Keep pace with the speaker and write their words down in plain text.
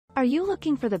Are you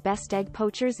looking for the best egg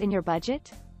poachers in your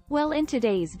budget? Well, in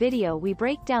today's video we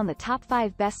break down the top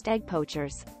 5 best egg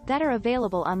poachers that are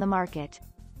available on the market.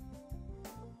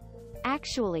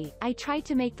 Actually, I tried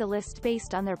to make the list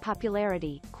based on their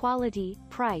popularity, quality,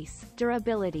 price,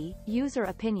 durability, user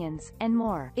opinions, and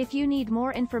more. If you need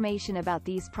more information about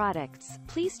these products,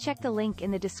 please check the link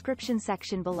in the description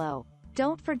section below.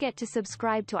 Don't forget to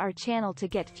subscribe to our channel to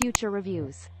get future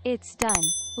reviews. It's done.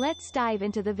 Let's dive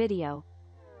into the video.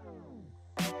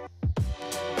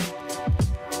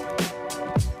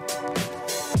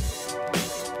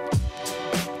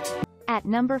 At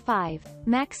number 5,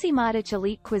 Maxi-Matic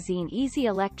Elite Cuisine Easy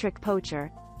Electric Poacher,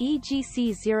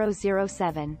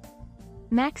 EGC007.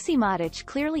 Maxi-Matic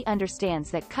clearly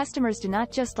understands that customers do not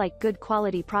just like good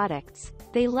quality products,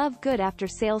 they love good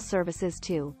after-sales services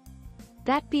too.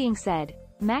 That being said,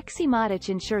 Maxi-Matic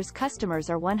ensures customers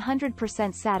are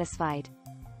 100% satisfied.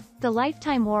 The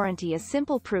lifetime warranty is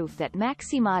simple proof that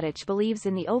Maxi-Matic believes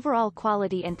in the overall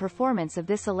quality and performance of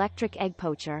this electric egg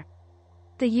poacher.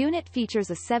 The unit features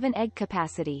a 7-egg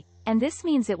capacity, and this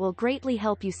means it will greatly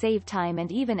help you save time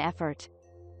and even effort.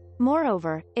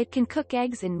 Moreover, it can cook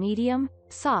eggs in medium,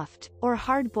 soft, or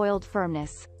hard-boiled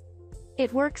firmness.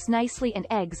 It works nicely and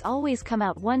eggs always come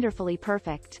out wonderfully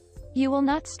perfect. You will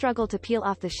not struggle to peel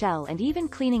off the shell, and even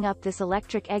cleaning up this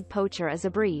electric egg poacher is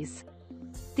a breeze.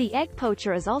 The egg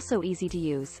poacher is also easy to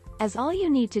use, as all you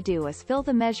need to do is fill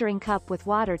the measuring cup with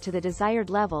water to the desired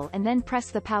level and then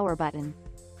press the power button.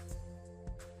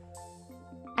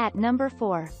 At number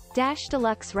 4,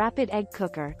 Deluxe Rapid Egg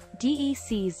Cooker,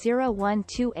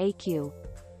 DEC012AQ.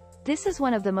 This is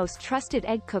one of the most trusted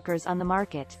egg cookers on the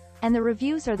market, and the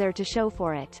reviews are there to show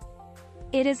for it.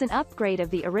 It is an upgrade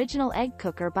of the original egg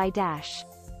cooker by Dash.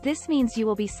 This means you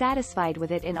will be satisfied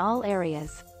with it in all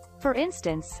areas. For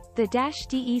instance, the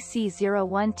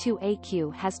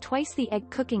DEC012AQ has twice the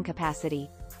egg cooking capacity,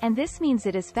 and this means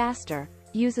it is faster,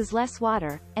 uses less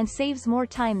water, and saves more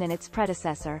time than its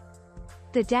predecessor.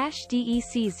 The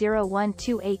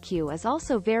DEC012AQ is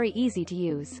also very easy to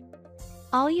use.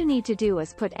 All you need to do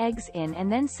is put eggs in and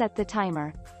then set the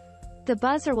timer. The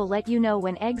buzzer will let you know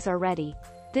when eggs are ready.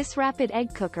 This rapid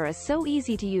egg cooker is so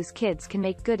easy to use, kids can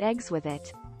make good eggs with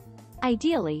it.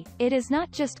 Ideally, it is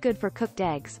not just good for cooked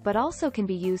eggs but also can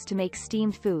be used to make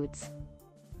steamed foods.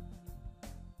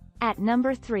 At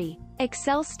number 3,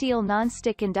 ExcelSteel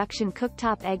Nonstick Induction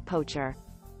Cooktop Egg Poacher.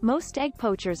 Most egg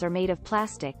poachers are made of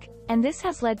plastic, and this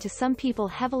has led to some people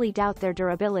heavily doubt their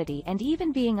durability and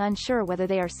even being unsure whether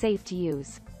they are safe to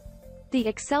use. The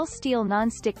ExcelSteel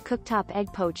Nonstick Cooktop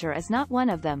Egg Poacher is not one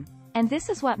of them, and this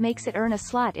is what makes it earn a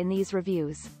slot in these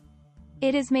reviews.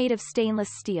 It is made of stainless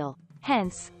steel,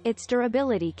 hence, its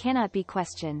durability cannot be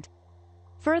questioned.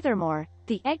 Furthermore,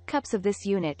 the egg cups of this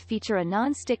unit feature a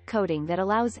non-stick coating that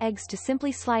allows eggs to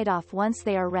simply slide off once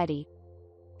they are ready.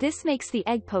 This makes the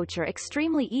egg poacher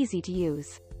extremely easy to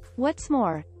use. What's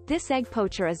more, this egg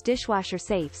poacher is dishwasher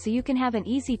safe, so you can have an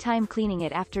easy time cleaning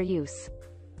it after use.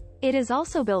 It is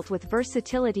also built with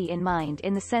versatility in mind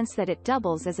in the sense that it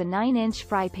doubles as a 9-inch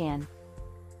fry pan.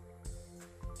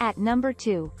 At number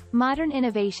 2, Modern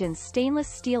Innovations Stainless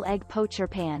Steel Egg Poacher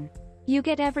Pan. You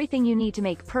get everything you need to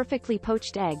make perfectly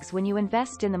poached eggs when you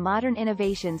invest in the Modern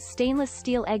Innovations Stainless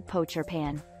Steel Egg Poacher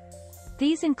Pan.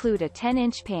 These include a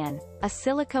 10-inch pan, a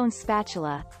silicone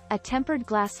spatula, a tempered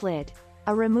glass lid,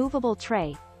 a removable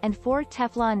tray, and 4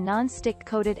 Teflon non-stick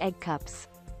coated egg cups.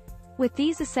 With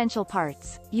these essential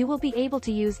parts, you will be able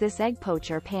to use this egg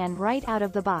poacher pan right out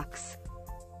of the box.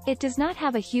 It does not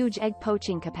have a huge egg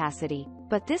poaching capacity,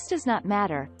 but this does not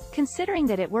matter, considering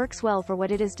that it works well for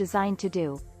what it is designed to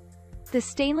do. The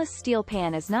stainless steel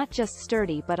pan is not just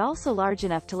sturdy but also large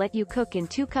enough to let you cook in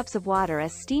 2 cups of water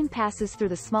as steam passes through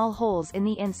the small holes in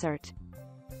the insert.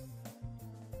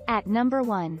 At number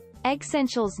 1,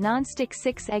 Eggsentials Non-Stick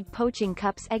 6-Egg Poaching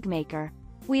Cups Egg Maker.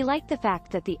 We like the fact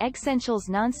that the Eggsentials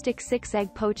Non-Stick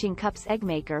 6-Egg Poaching Cups Egg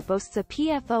Maker boasts a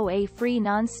PFOA-free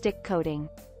non-stick coating.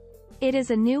 It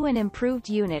is a new and improved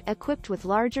unit equipped with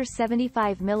larger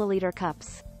 75 ml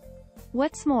cups.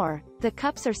 What's more, the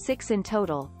cups are 6 in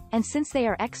total, and since they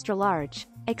are extra large,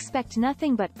 expect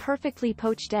nothing but perfectly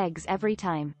poached eggs every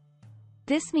time.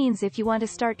 This means if you want to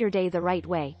start your day the right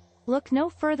way, look no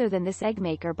further than this egg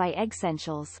maker by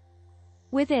Eggsentials.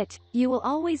 With it, you will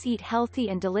always eat healthy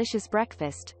and delicious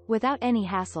breakfast, without any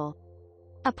hassle.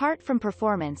 Apart from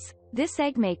performance, this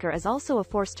egg maker is also a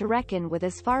force to reckon with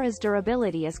as far as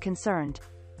durability is concerned.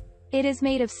 It is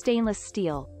made of stainless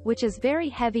steel, which is very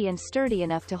heavy and sturdy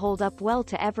enough to hold up well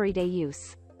to everyday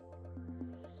use.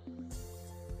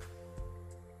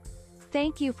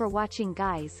 Thank you for watching,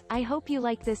 guys. I hope you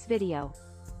like this video.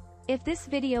 If this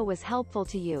video was helpful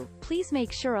to you, please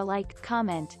make sure to like,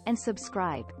 comment, and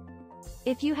subscribe.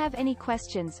 If you have any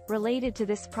questions related to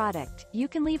this product, you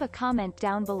can leave a comment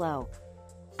down below.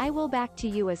 I will back to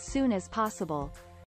you as soon as possible.